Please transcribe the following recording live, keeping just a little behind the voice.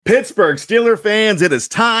Pittsburgh Steelers fans, it is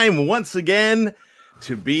time once again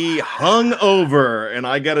to be hung over. And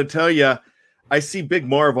I got to tell you, I see Big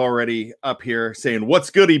Marv already up here saying, "What's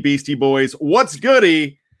goody, Beastie Boys? What's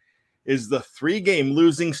goody?" Is the 3-game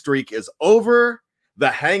losing streak is over. The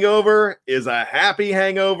hangover is a happy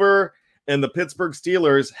hangover. And the Pittsburgh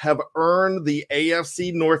Steelers have earned the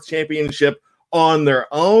AFC North Championship on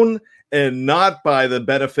their own and not by the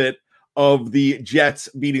benefit of the Jets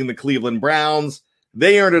beating the Cleveland Browns.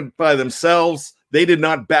 They earned it by themselves. They did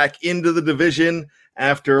not back into the division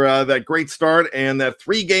after that great start and that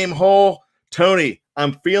 3-game haul. Tony,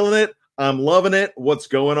 I'm feeling it. I'm loving it. What's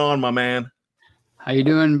going on, my man? How you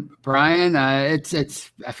doing, Brian? I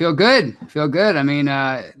feel good. I mean,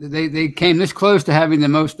 they came this close to having the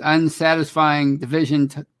most unsatisfying division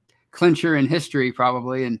clincher in history,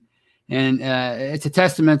 probably, and it's a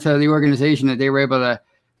testament to the organization that they were able to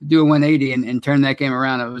do a 180 and turn that game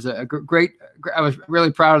around. It was a great. I was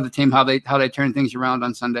really proud of the team how they turned things around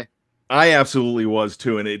on Sunday. I absolutely was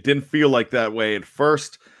too, and it didn't feel like that way at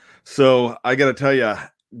first. So I got to tell you,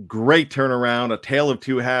 great turnaround, a tale of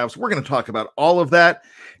two halves. We're going to talk about all of that.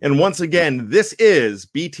 And once again, this is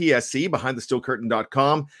BTSC,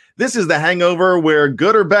 BehindTheSteelCurtain.com. This is the hangover where,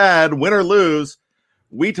 good or bad, win or lose,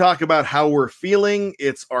 we talk about how we're feeling.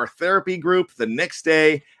 It's our therapy group the next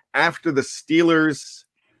day after the Steelers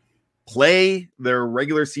play their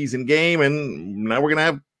regular season game. And now we're going to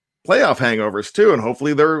have playoff hangovers too. And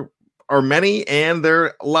hopefully there are many and there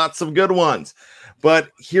are lots of good ones. But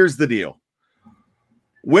here's the deal.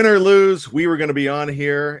 Win or lose, we were going to be on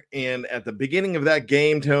here, and at the beginning of that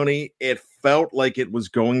game, Tony, it felt like it was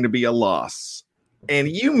going to be a loss. And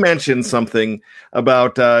you mentioned something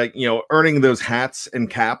about earning those hats and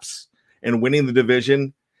caps and winning the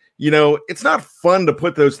division. You know, it's not fun to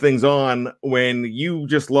put those things on when you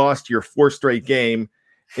just lost your 4th straight game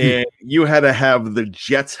and you had to have the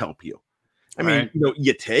Jets help you. I mean,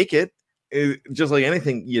 you take it. Just like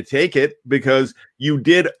anything, you take it because you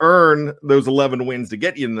did earn those 11 wins to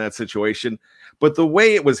get you in that situation. But the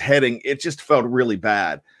way it was heading, it just felt really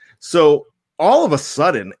bad. So all of a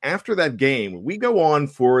sudden, after that game, we go on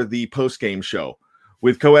for the post-game show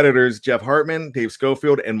with co-editors Jeff Hartman, Dave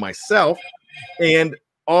Schofield, and myself. And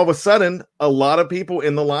all of a sudden, a lot of people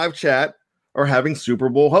in the live chat are having Super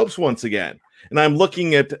Bowl hopes once again. And I'm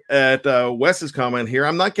looking at Wes's comment here.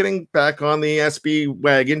 I'm not getting back on the SB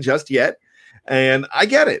wagon just yet. And I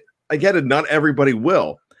get it. Not everybody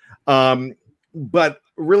will. But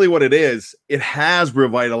really what it is, it has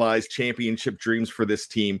revitalized championship dreams for this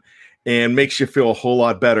team and makes you feel a whole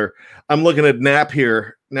lot better. I'm looking at Nap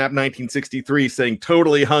here, Nap 1963, saying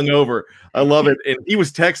totally hungover. I love it. And he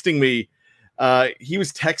was texting me.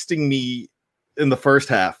 In the first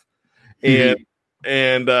half.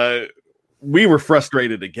 And we were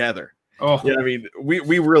frustrated together. Oh, yeah, I mean, we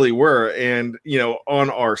really were. And, on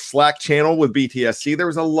our Slack channel with BTSC, there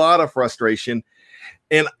was a lot of frustration.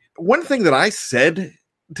 And one thing that I said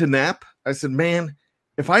to Nap, I said, man,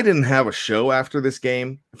 if I didn't have a show after this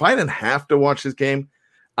game, if I didn't have to watch this game,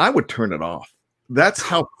 I would turn it off. That's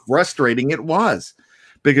how frustrating it was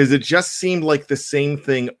because it just seemed like the same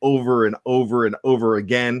thing over and over and over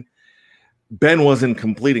again. Ben wasn't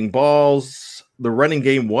completing balls. The running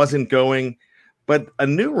game wasn't going. But a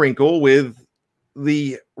new wrinkle with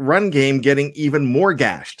the run game getting even more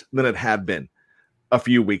gashed than it had been a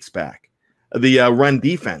few weeks back. The run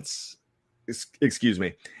defense, excuse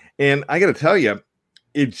me. And I got to tell you,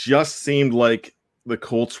 it just seemed like the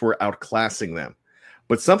Colts were outclassing them.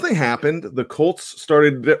 But something happened. The Colts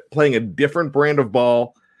started playing a different brand of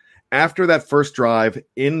ball after that first drive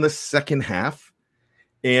in the second half.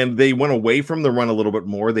 And they went away from the run a little bit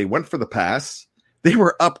more. They went for the pass. They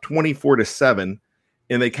were up 24-7,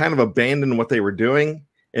 and they kind of abandoned what they were doing,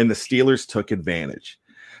 and the Steelers took advantage.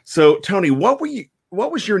 So, Tony, what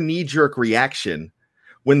was your knee-jerk reaction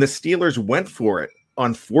when the Steelers went for it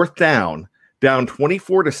on 4th down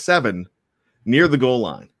 24-7 near the goal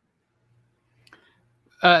line?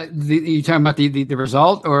 You talking about the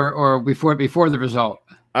result or before the result?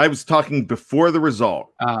 I was talking before the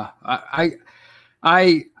result.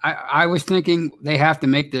 I was thinking they have to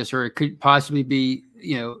make this, or it could possibly be,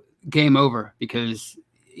 game over because,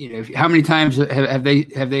 how many times have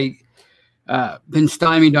they been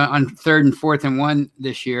stymied on 3rd and 4th and 1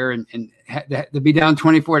 this year, and to be down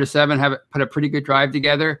 24-7, have put a pretty good drive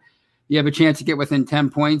together. You have a chance to get within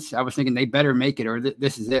 10 points. I was thinking they better make it, or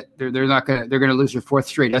this is it. They're going to lose their 4th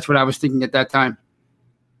straight. That's what I was thinking at that time.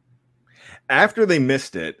 After they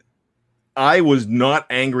missed it, I was not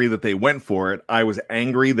angry that they went for it. I was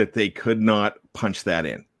angry that they could not punch that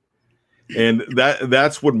in. And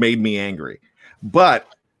that's what made me angry. But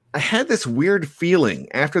I had this weird feeling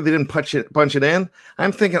after they didn't punch it in.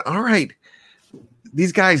 I'm thinking, all right,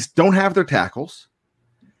 these guys don't have their tackles.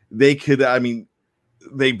 They could, I mean,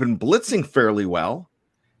 they've been blitzing fairly well.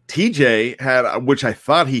 TJ had, which I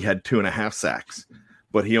thought he had 2.5 sacks,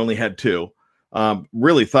 but he only had 2.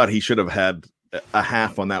 Really thought he should have had a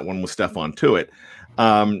half on that one with Stephon Tuitt,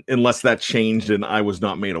 unless that changed and I was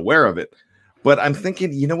not made aware of it. But I'm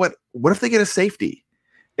thinking, you know what? What if they get a safety?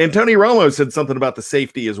 And Tony Romo said something about the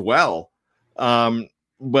safety as well.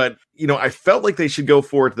 But, you know, I felt like they should go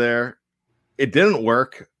for it there. It didn't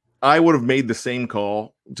work. I would have made the same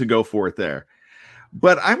call to go for it there.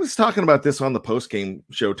 But I was talking about this on the post-game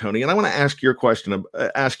show, Tony, and I want to ask you a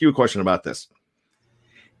question about this.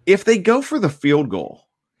 If they go for the field goal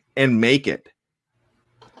and make it,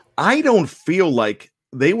 I don't feel like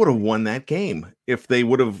they would have won that game if they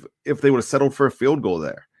would have settled for a field goal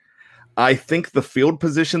there. I think the field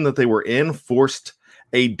position that they were in forced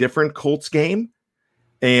a different Colts game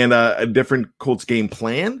and a different Colts game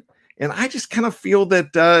plan. And I just kind of feel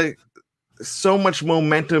that so much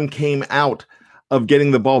momentum came out of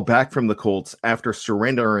getting the ball back from the Colts after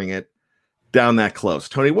surrendering it down that close.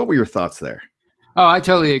 Tony, what were your thoughts there? Oh, I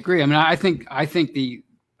totally agree. I mean, I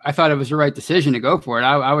thought it was the right decision to go for it.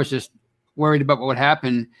 I was just worried about what would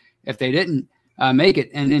happen if they didn't make it.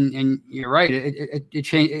 And you're right. It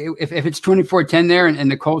changed. If it's 24-10 there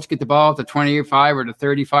and the Colts get the ball at the 25 or the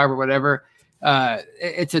 35 or whatever,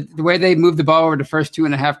 the way they move the ball over the first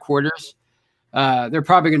 2.5 quarters, they're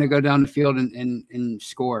probably going to go down the field and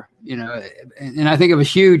score, you know. And I think it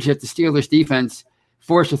was huge that the Steelers defense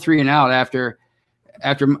forced a 3-and-out after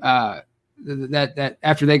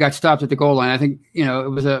they got stopped at the goal line. I think, you know, it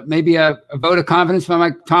was maybe a vote of confidence by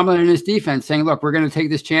Mike Tomlin and his defense saying, look, we're going to take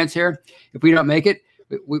this chance here. If we don't make it,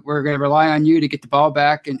 we're going to rely on you to get the ball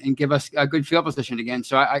back and give us a good field position again.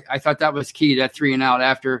 So I thought that was key, that 3-and-out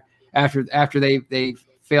after they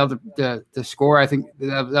failed to score. I think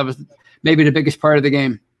that was maybe the biggest part of the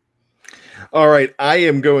game. All right. I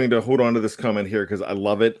am going to hold on to this comment here because I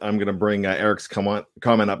love it. I'm going to bring Eric's comment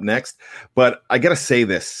up next, but I got to say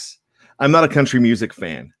this. I'm not a country music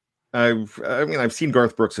fan. I've seen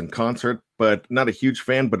Garth Brooks in concert, but not a huge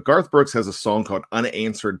fan. But Garth Brooks has a song called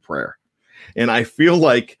Unanswered Prayer. And I feel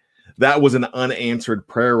like that was an unanswered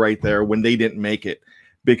prayer right there when they didn't make it,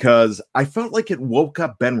 because I felt like it woke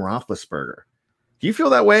up Ben Roethlisberger. Do you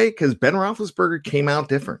feel that way? Because Ben Roethlisberger came out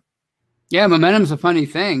different. Yeah, momentum's a funny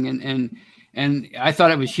thing. And I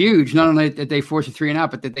thought it was huge, not only that they forced a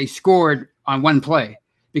 3-and-out, but that they scored on one play,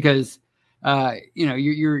 because you know,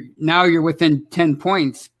 you're within 10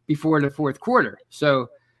 points before the fourth quarter. So,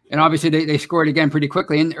 and obviously they scored again pretty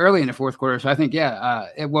quickly and early in the fourth quarter. So I think,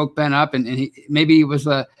 it woke Ben up, and maybe it was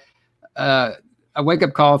a wake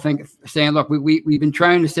up call, saying, look, we've been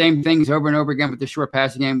trying the same things over and over again with the short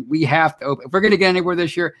passing game. We have to open, if we're going to get anywhere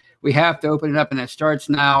this year, we have to open it up, and it starts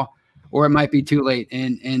now, or it might be too late.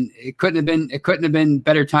 And it couldn't have been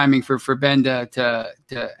better timing for Ben to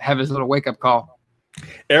have his little wake up call.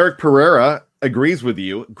 Eric Pereira agrees with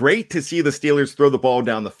you. Great to see the Steelers throw the ball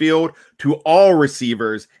down the field to all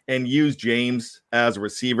receivers and use James as a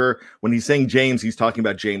receiver. When he's saying James, he's talking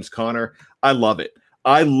about James Conner. I love it.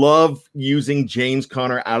 I love using James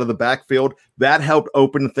Conner out of the backfield. That helped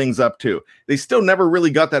open things up too. They still never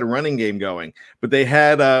really got that running game going, but they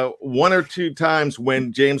had 1 or 2 times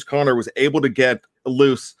when James Conner was able to get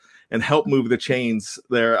loose and help move the chains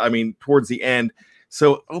there. I mean, towards the end.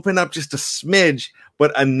 So open up just a smidge,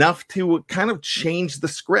 but enough to kind of change the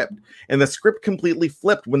script. And the script completely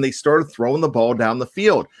flipped when they started throwing the ball down the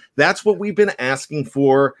field. That's what we've been asking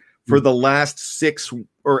for the last 6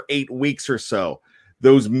 or 8 weeks or so.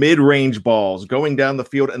 Those mid-range balls going down the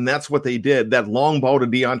field, and that's what they did. That long ball to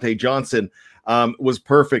Deontay Johnson was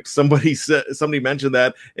perfect. Somebody mentioned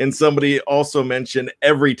that, and somebody also mentioned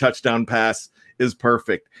every touchdown pass is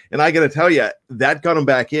perfect. And I got to tell you, that got them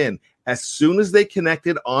back in. As soon as they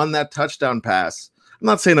connected on that touchdown pass, I'm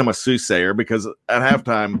not saying I'm a soothsayer, because at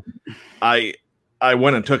halftime, I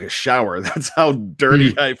went and took a shower. That's how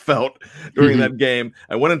dirty I felt during that game.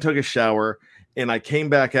 I went and took a shower, and I came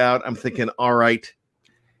back out. I'm thinking, all right,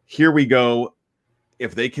 here we go.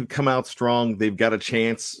 If they can come out strong, they've got a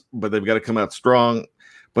chance, but they've got to come out strong.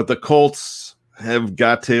 But the Colts have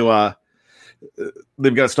got to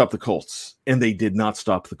they've got to stop the Colts, and they did not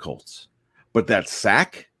stop the Colts. But that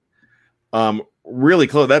sack, really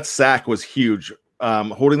close. That sack was huge,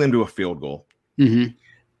 holding them to a field goal.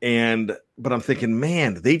 Mm-hmm. But I'm thinking,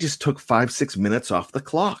 man, they just took 5-6 minutes off the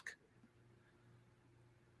clock.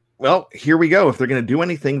 Well, here we go. If they're going to do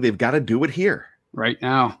anything, they've got to do it here right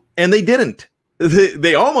now. And they didn't.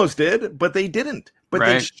 They almost did, but they didn't. but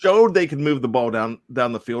they showed they could move the ball down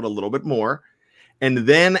the field a little bit more. And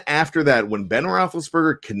then after that, when Ben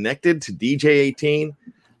Roethlisberger connected to DJ-18,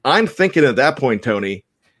 I'm thinking at that point, Tony,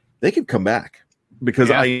 they could come back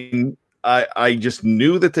because I just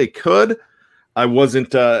knew that they could. I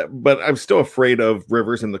wasn't, but I'm still afraid of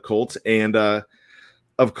Rivers and the Colts. And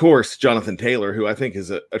of course, Jonathan Taylor, who I think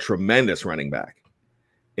is a tremendous running back.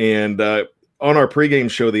 And on our pregame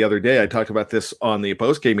show the other day, I talked about this on the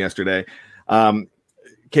postgame yesterday.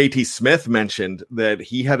 KT Smith mentioned that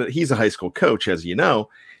he's a high school coach, as you know,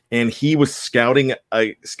 and he was scouting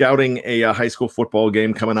a high school football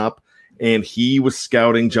game coming up, and he was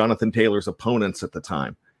scouting Jonathan Taylor's opponents at the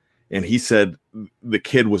time. And he said the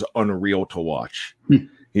kid was unreal to watch.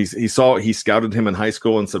 He scouted him in high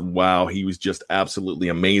school and said, wow, he was just absolutely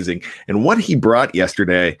amazing. And what he brought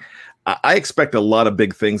yesterday, I expect a lot of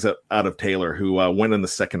big things out of Taylor, who went in the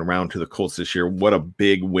second round to the Colts this year. What a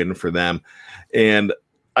big win for them. And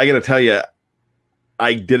I got to tell you,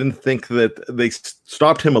 I didn't think that they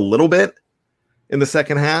stopped him a little bit in the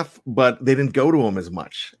second half, but they didn't go to him as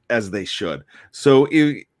much as they should. So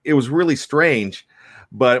it was really strange,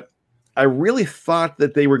 but I really thought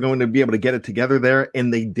that they were going to be able to get it together there,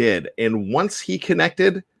 and they did. And once he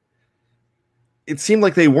connected, it seemed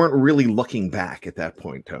like they weren't really looking back at that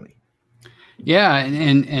point, Tony. Yeah,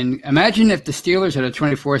 and imagine if the Steelers had a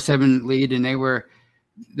 24-7 lead and they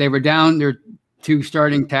were down their two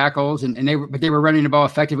starting tackles, and they were running the ball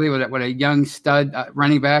effectively with a young stud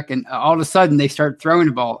running back, and all of a sudden they start throwing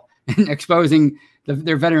the ball and exposing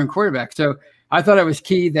their veteran quarterback. So I thought it was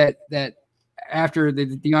key that after the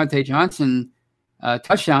Deontay Johnson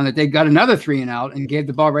touchdown, that they got another 3-and-out and gave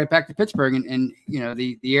the ball right back to Pittsburgh, and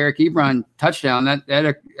the Eric Ebron touchdown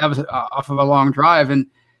that was off of a long drive,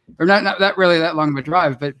 or not really that long of a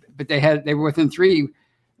drive, but they were within 3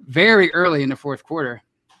 very early in the fourth quarter.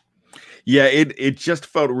 Yeah, it just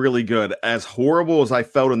felt really good. As horrible as I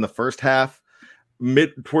felt in the first half,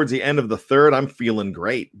 towards the end of the third, I'm feeling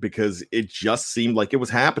great because it just seemed like it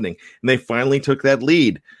was happening. And they finally took that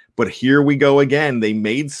lead. But here we go again. They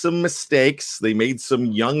made some mistakes. They made some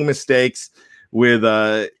young mistakes with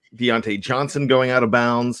Deontay Johnson going out of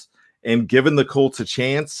bounds and giving the Colts a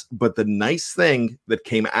chance. But the nice thing that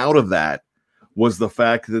came out of that was the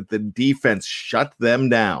fact that the defense shut them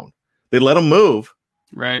down. They let them move.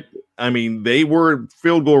 Right. I mean, they were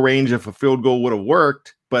field goal range if a field goal would have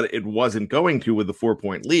worked, but it wasn't going to with the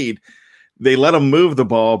 4-point lead. They let them move the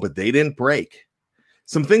ball, but they didn't break.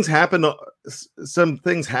 Some things happened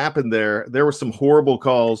there. There were some horrible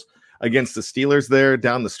calls against the Steelers there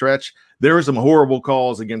down the stretch. There were some horrible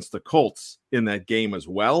calls against the Colts in that game as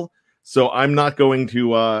well. So I'm not going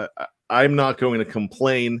to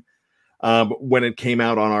complain when it came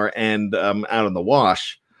out on our end out in the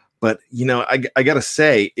wash. But, I got to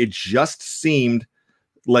say, it just seemed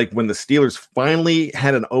like when the Steelers finally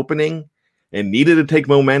had an opening and needed to take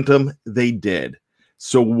momentum, they did.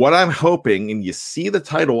 So what I'm hoping, and you see the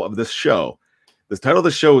title of this show, the title of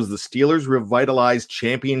the show is The Steelers Revitalized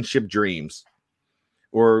Championship Dreams.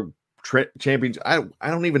 Or champions. I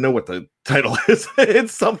don't even know what the title is.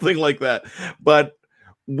 It's something like that. But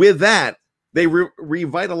with that, they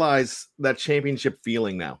revitalize that championship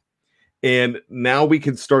feeling now. And now we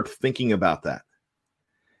can start thinking about that.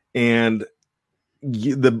 And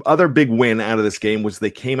the other big win out of this game was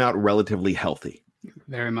they came out relatively healthy.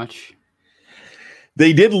 Very much.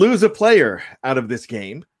 They did lose a player out of this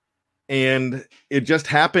game. And it just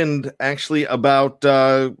happened actually about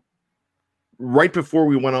right before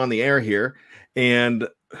we went on the air here. And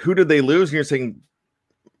who did they lose? And you're saying,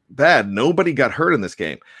 bad. Nobody got hurt in this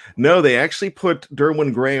game. No, they actually put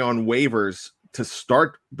Derwin Gray on waivers to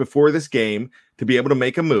start before this game to be able to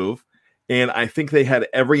make a move. And I think they had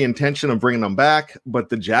every intention of bringing them back, but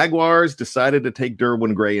the Jaguars decided to take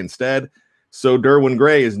Derwin Gray instead. So Derwin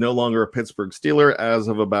Gray is no longer a Pittsburgh Steeler as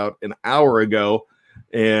of about an hour ago.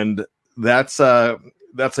 And that's a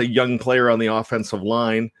young player on the offensive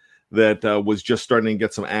line that was just starting to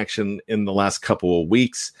get some action in the last couple of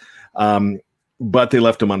weeks. But they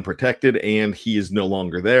left him unprotected and he is no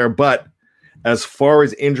longer there. But as far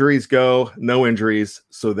as injuries go, no injuries.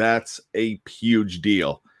 So that's a huge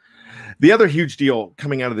deal. The other huge deal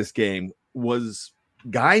coming out of this game was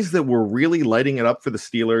guys that were really lighting it up for the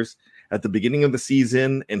Steelers at the beginning of the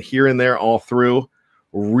season and here and there all through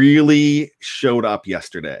really showed up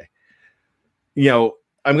yesterday.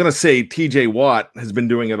 I'm going to say TJ Watt has been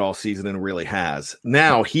doing it all season and really has.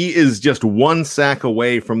 Now he is just 1 sack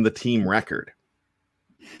away from the team record.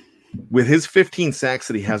 With his 15 sacks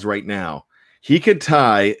that he has right now, he could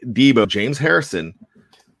tie Debo James Harrison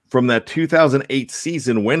from that 2008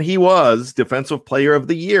 season when he was Defensive Player of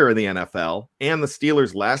the Year in the NFL and the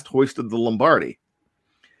Steelers last hoisted the Lombardi.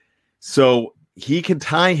 So he could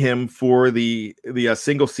tie him for the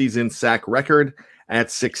single season sack record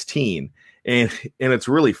at 16. And it's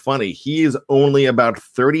really funny. He is only about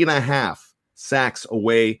 30 and a half sacks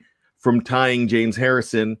away from tying James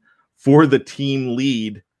Harrison for the team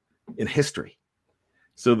lead in history.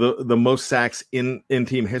 So the most sacks in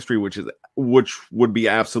team history, which would be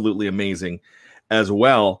absolutely amazing as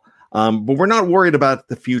well. But we're not worried about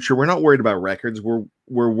the future. We're not worried about records. We're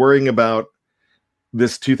worrying about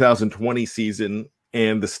this 2020 season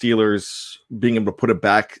and the Steelers being able to put it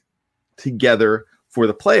back together for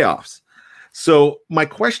the playoffs. So my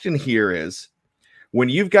question here is, when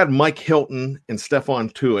you've got Mike Hilton and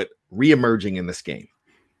Stephon Tuitt reemerging in this game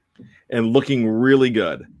and looking really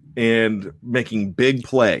good and making big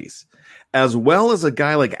plays, as well as a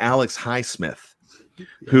guy like Alex Highsmith,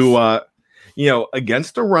 who,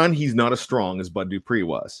 against the run, he's not as strong as Bud Dupree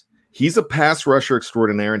was. He's a pass rusher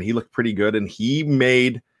extraordinaire, and he looked pretty good, and he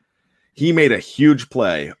made a huge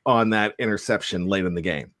play on that interception late in the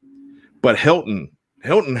game. But Hilton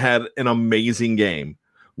had an amazing game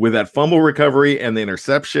with that fumble recovery and the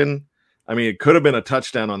interception. I mean, it could have been a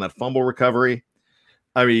touchdown on that fumble recovery.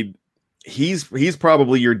 I mean, he's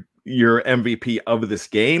probably your MVP of this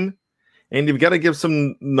game. And you've got to give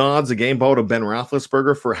some nods, a game ball to Ben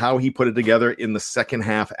Roethlisberger for how he put it together in the second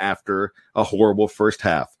half after a horrible first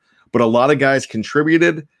half. But a lot of guys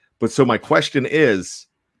contributed. But so my question is,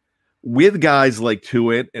 with guys like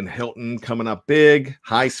Tuitt and Hilton coming up big,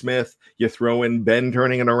 Highsmith, you throw in Ben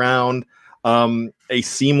turning it around, a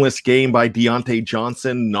seamless game by Deontay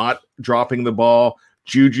Johnson, not dropping the ball,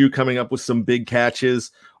 Juju coming up with some big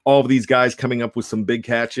catches, all of these guys coming up with some big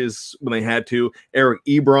catches when they had to, Eric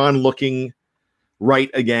Ebron looking right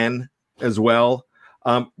again as well.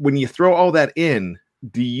 When you throw all that in,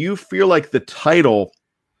 do you feel like the title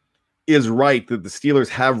is right, that the Steelers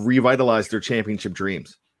have revitalized their championship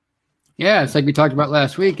dreams? Yeah, it's like we talked about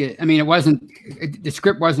last week. The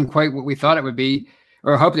script wasn't quite what we thought it would be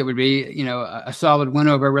or hoped it would be, a solid win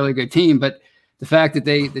over a really good team. But the fact that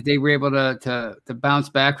they were able to bounce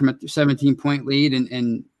back from a 17-point lead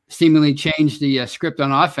and seemingly change the script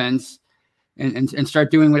on offense and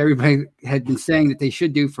start doing what everybody had been saying that they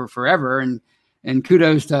should do for forever. And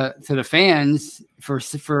kudos to the fans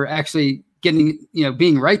for actually getting,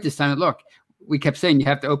 being right this time. And look, we kept saying you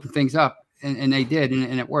have to open things up, and they did,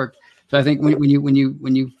 and it worked. So I think when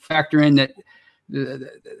you factor in that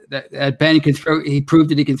Ben can throw, he proved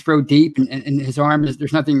that he can throw deep, and his arm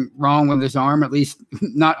there's nothing wrong with his arm, at least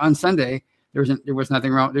not on Sunday. There was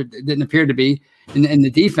nothing wrong. There didn't appear to be. In the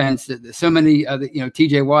defense, so many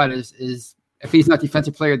TJ Watt is if he's not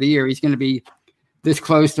Defensive Player of the Year, he's going to be this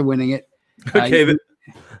close to winning it. Okay,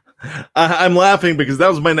 I'm laughing because that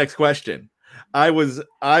was my next question. I was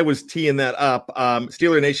teeing that up.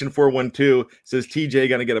 Steeler Nation 412 says TJ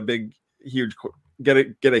going to get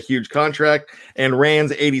a huge contract, and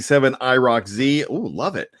Rand's 87 IROC Z. Ooh,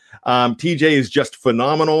 love it. TJ is just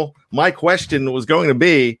phenomenal. My question was going to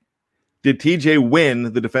be, did TJ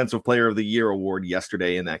win the Defensive Player of the Year award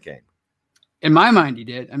yesterday in that game? In my mind, he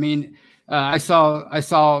did. I mean, I saw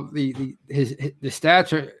the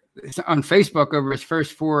stats on Facebook over his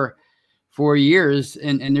first four years,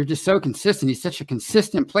 and they're just so consistent. He's such a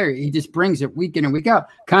consistent player. He just brings it week in and week out,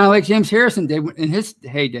 kind of like James Harrison did in his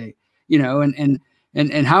heyday, and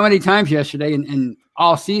how many times yesterday and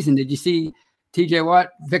all season did you see TJ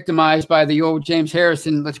Watt victimized by the old James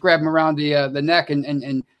Harrison? Let's grab him around the neck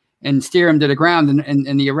and steer him to the ground,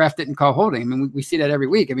 and the ref didn't call holding. I mean, we see that every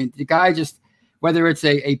week. I mean, the guy just, whether it's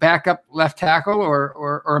a backup left tackle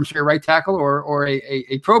or I'm sorry, right tackle or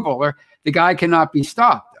a Pro Bowler, the guy cannot be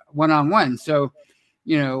stopped one-on-one. So,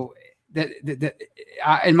 in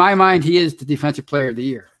my mind, he is the Defensive Player of the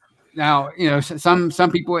Year. Now,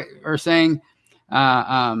 some people are saying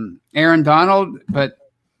Aaron Donald, but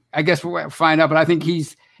I guess we'll find out. But I think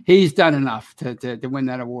he's done enough to win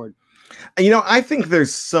that award. I think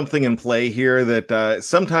there's something in play here that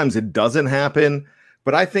sometimes it doesn't happen.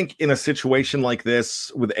 But I think in a situation like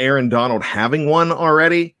this, with Aaron Donald having one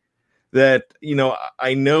already, that,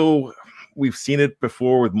 I know we've seen it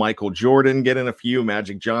before with Michael Jordan getting a few,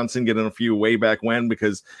 Magic Johnson getting a few way back when,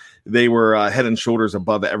 because they were head and shoulders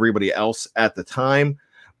above everybody else at the time.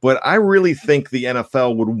 But I really think the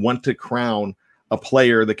NFL would want to crown a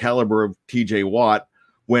player the caliber of TJ Watt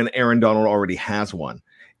when Aaron Donald already has one.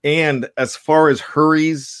 And as far as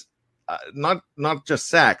hurries, not just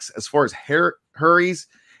sacks, as far as hurries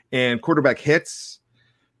and quarterback hits,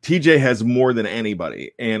 TJ has more than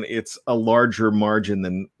anybody, and it's a larger margin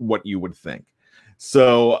than what you would think.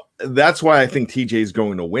 So that's why I think TJ is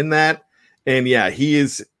going to win that. And yeah, he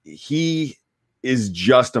is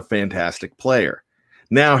just a fantastic player.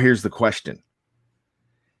 Now here's the question.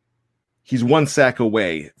 He's 1 sack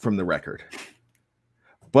away from the record.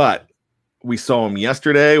 But we saw him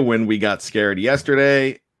yesterday when we got scared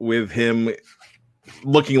yesterday with him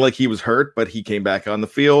looking like he was hurt, but he came back on the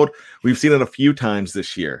field. We've seen it a few times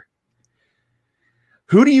this year.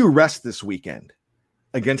 Who do you rest this weekend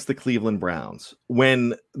against the Cleveland Browns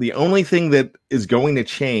when the only thing that is going to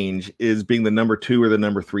change is being the number 2 or the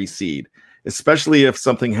number 3 seed, especially if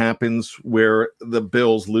something happens where the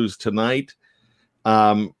Bills lose tonight?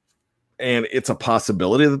 And it's a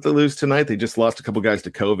possibility that they lose tonight. They just lost a couple guys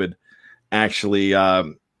to COVID. Actually,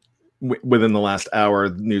 within the last hour,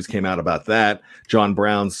 news came out about that. John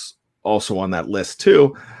Brown's also on that list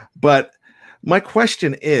too. But my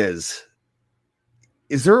question is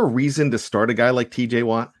there a reason to start a guy like TJ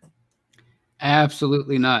Watt?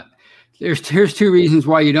 Absolutely not. Here's 2 reasons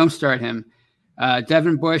why you don't start him.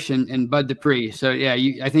 Devin Bush and Bud Dupree. So yeah,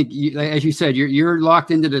 I think as you said, you're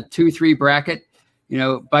locked into the 2-3 bracket. You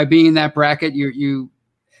know, by being in that bracket,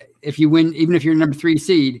 if you win, even if you're number 3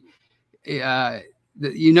 seed,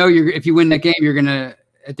 if you win that game, you're gonna,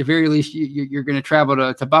 at the very least, you're gonna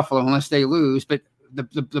travel to Buffalo unless they lose. But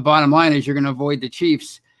the bottom line is you're gonna avoid the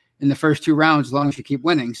Chiefs in the first 2 rounds as long as you keep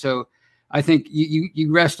winning. So I think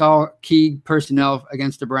you rest all key personnel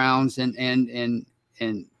against the Browns and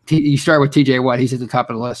you start with TJ Watt. He's at the top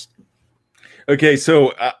of the list. Okay,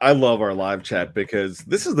 so I love our live chat because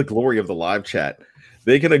this is the glory of the live chat.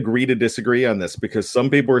 They can agree to disagree on this because some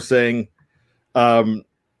people are saying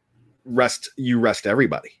rest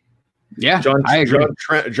everybody. Yeah, I agree.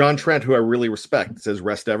 John Trent, who I really respect, says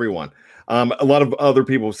rest everyone. A lot of other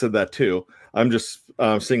people have said that too. I'm just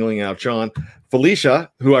singling out John. Felicia,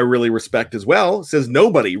 who I really respect as well, says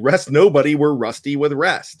rest nobody. We're rusty with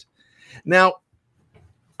rest. Now,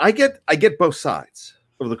 I get both sides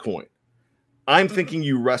of the coin. I'm thinking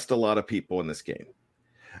you rest a lot of people in this game.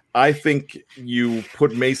 I think you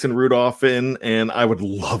put Mason Rudolph in, and I would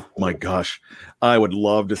love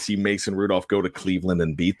to see Mason Rudolph go to Cleveland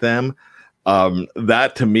and beat them.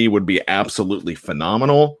 That to me would be absolutely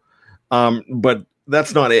phenomenal. But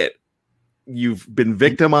that's not it. You've been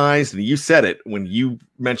victimized, and you said it when you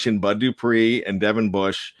mentioned Bud Dupree and Devin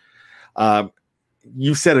Bush.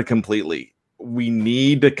 You said it completely. We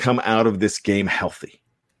need to come out of this game healthy.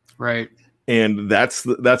 Right. And that's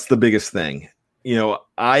the biggest thing. You know,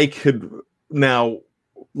 now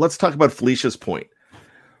let's talk about Felicia's point.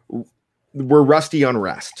 We're rusty on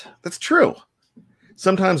rest. That's true.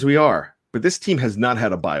 Sometimes we are, but this team has not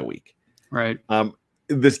had a bye week. Right.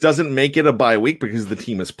 This doesn't make it a bye week because the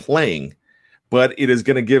team is playing, but it is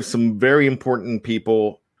going to give some very important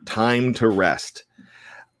people time to rest.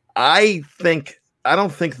 I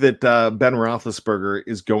don't think that Ben Roethlisberger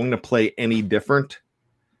is going to play any different.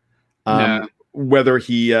 No. Whether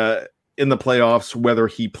he in the playoffs, whether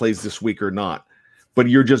he plays this week or not, but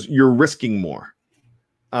you're risking more.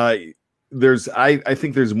 I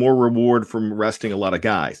think there's more reward from resting a lot of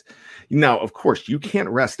guys. Now, of course, you can't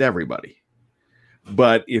rest everybody,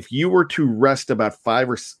 but if you were to rest about 5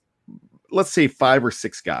 or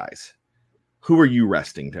 6 guys, who are you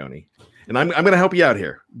resting, Tony? And I'm going to help you out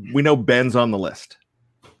here. We know Ben's on the list.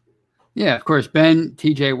 Yeah, of course, Ben,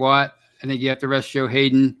 TJ Watt. I think you have to rest Joe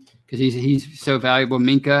Hayden because he's so valuable.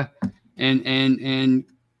 Minka and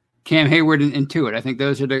Cam Hayward and Tuitt. I think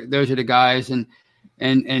those are the guys and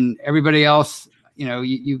everybody else. You know,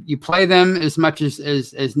 you play them as much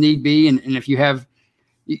as need be, and if you have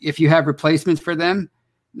replacements for them,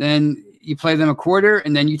 then you play them a quarter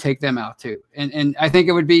and then you take them out too. And I think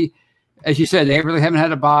it would be, as you said, they really haven't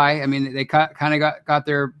had a bye. I mean, they kind of got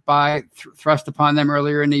their bye thrust upon them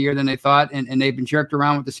earlier in the year than they thought, and they've been jerked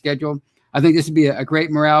around with the schedule. I think this would be a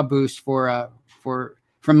great morale boost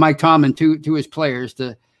from Mike Tomlin to his players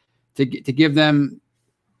to give them,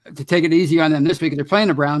 to take it easy on them this week. They're playing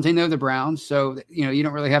the Browns. They know the Browns. So, you know, you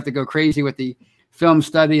don't really have to go crazy with the film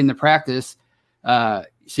study and the practice. So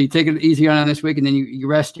you take it easy on them this week, and then you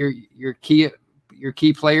rest your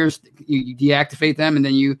key players, you deactivate them, and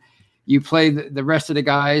then you play the rest of the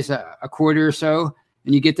guys a quarter or so,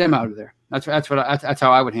 and you get them out of there. That's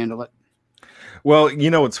how I would handle it. Well, you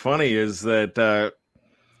know what's funny is that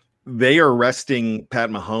they are resting Pat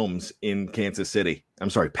Mahomes in Kansas City. I'm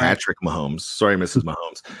sorry, Patrick Mahomes. Sorry, Mrs.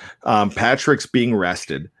 Mahomes. Patrick's being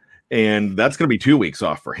rested, and that's going to be 2 weeks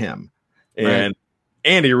off for him. And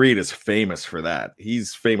Andy Reid is famous for that.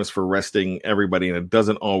 He's famous for resting everybody, and it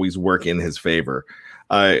doesn't always work in his favor.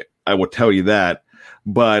 I will tell you that.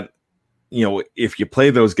 But if you play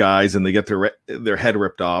those guys and they get their head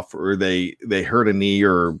ripped off, or they hurt a knee,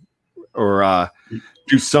 or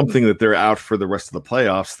do something that they're out for the rest of the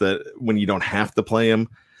playoffs, that when you don't have to play them,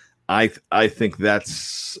 I think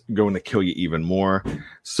that's going to kill you even more.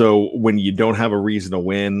 So when you don't have a reason to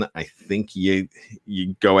win, I think you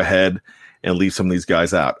go ahead and leave some of these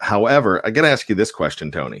guys out. However, I got to ask you this question,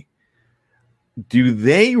 Tony. Do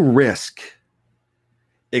they risk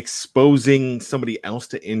exposing somebody else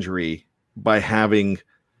to injury by having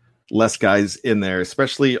less guys in there,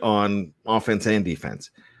 especially on offense and defense?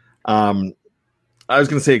 I was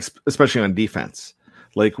going to say, especially on defense.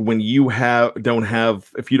 Like when if you don't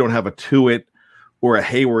have a Tuitt or a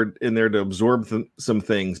Hayward in there to absorb some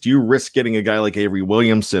things, do you risk getting a guy like Avery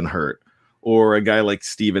Williamson hurt, or a guy like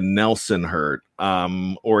Steven Nelson hurt,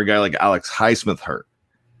 or a guy like Alex Highsmith hurt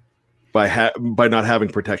by not having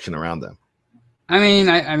protection around them?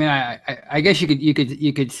 I guess you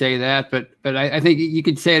could say that, but I think you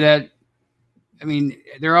could say that. I mean,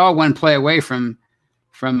 they're all one play away from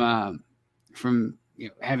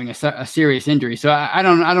having a serious injury. So I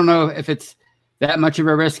don't know if it's that much of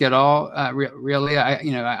a risk at all. Really,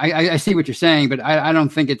 I see what you're saying, but I don't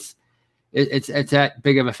think it's that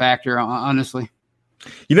big of a factor, honestly.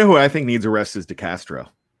 You know who I think needs a rest is DeCastro.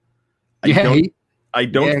 I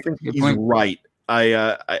don't think he's point. Right.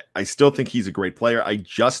 I still think he's a great player. I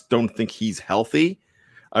just don't think he's healthy.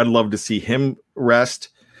 I'd love to see him rest.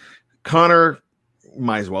 Connor,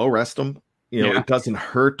 might as well rest him. It doesn't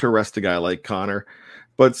hurt to rest a guy like Connor.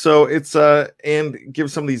 But so it's and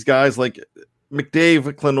give some of these guys like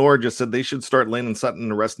McDave Clenor just said they should start Landon Sutton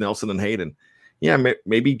and rest Nelson and Hayden. Yeah,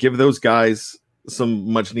 maybe give those guys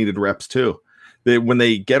some much needed reps too. When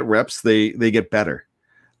they get reps, they get better.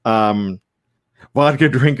 Vodka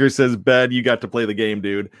Drinker says, "Ben, you got to play the game,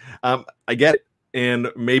 dude." I get it,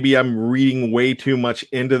 and maybe I'm reading way too much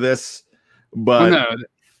into this, but no,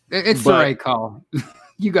 it's the right call.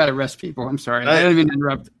 You got to rest people. I'm sorry, I didn't even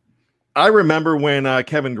interrupt. I remember when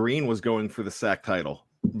Kevin Green was going for the sack title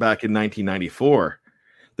back in 1994.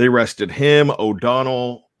 They rested him,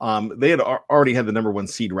 O'Donnell. They had already had the number 1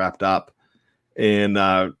 seed wrapped up in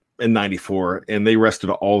 94, and they rested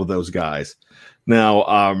all of those guys.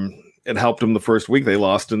 Now, it helped them the first week. They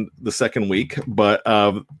lost in the second week, but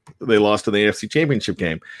they lost in the AFC Championship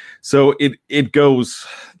game. So it goes.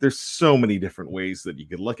 There's so many different ways that you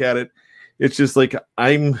could look at it. It's just like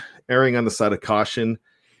I'm erring on the side of caution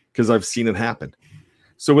because I've seen it happen.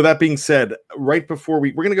 So with that being said, right before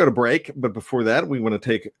we're going to go to break, but before that, we want to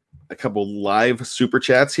take a couple live super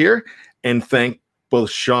chats here and thank both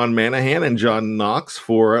Sean Manahan and John Knox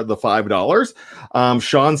for the $5.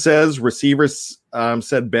 Sean says receivers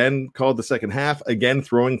said Ben called the second half, again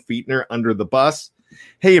throwing Fichtner under the bus.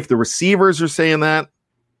 Hey, if the receivers are saying that,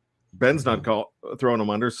 Ben's not throwing them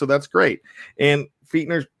under, so that's great. And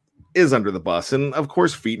Fichtner is under the bus, and of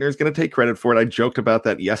course Fichtner is going to take credit for it. I joked about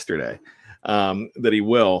that yesterday, that he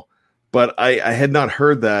will, but I had not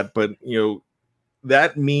heard that. But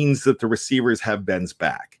that means that the receivers have Ben's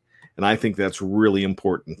back, and I think that's really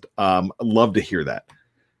important. I'd love to hear that.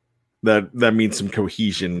 That means some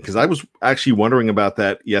cohesion, because I was actually wondering about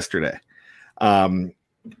that yesterday. And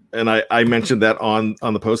I mentioned that on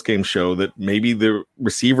the post-game show that maybe the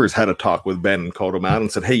receivers had a talk with Ben and called him out and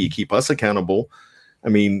said, hey, you keep us accountable. I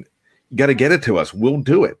mean, you got to get it to us. We'll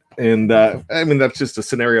do it. And that's just a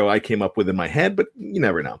scenario I came up with in my head, but you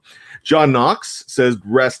never know. John Knox says,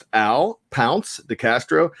 rest Al, Pounce,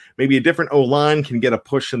 DeCastro. Maybe a different O-line can get a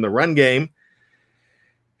push in the run game.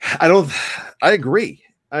 I agree.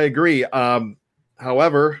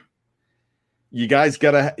 However, you guys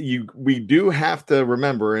we do have to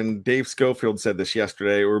remember, and Dave Schofield said this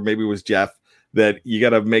yesterday, or maybe it was Jeff, that you got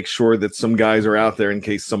to make sure that some guys are out there in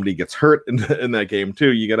case somebody gets hurt in that game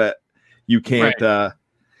too. You can't, right.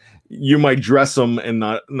 You might dress them and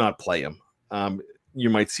not play them. You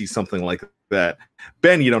might see something like that.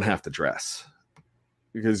 Ben, you don't have to dress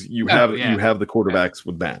because you have the quarterbacks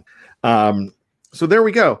with Ben. So there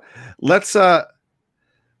we go. Let's go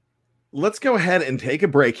ahead and take a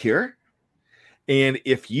break here. And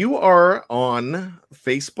if you are on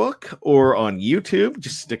Facebook or on YouTube,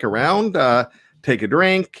 just stick around, take a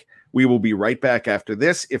drink. We will be right back after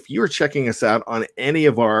this. If you're checking us out on any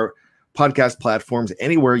of our podcast platforms,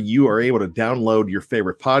 anywhere you are able to download your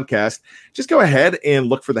favorite podcast, just go ahead and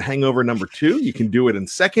look for The Hangover #2. You can do it in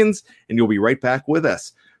seconds, and you'll be right back with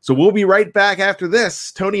us. So we'll be right back after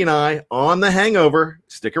this, Tony and I, on The Hangover.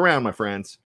 Stick around, my friends.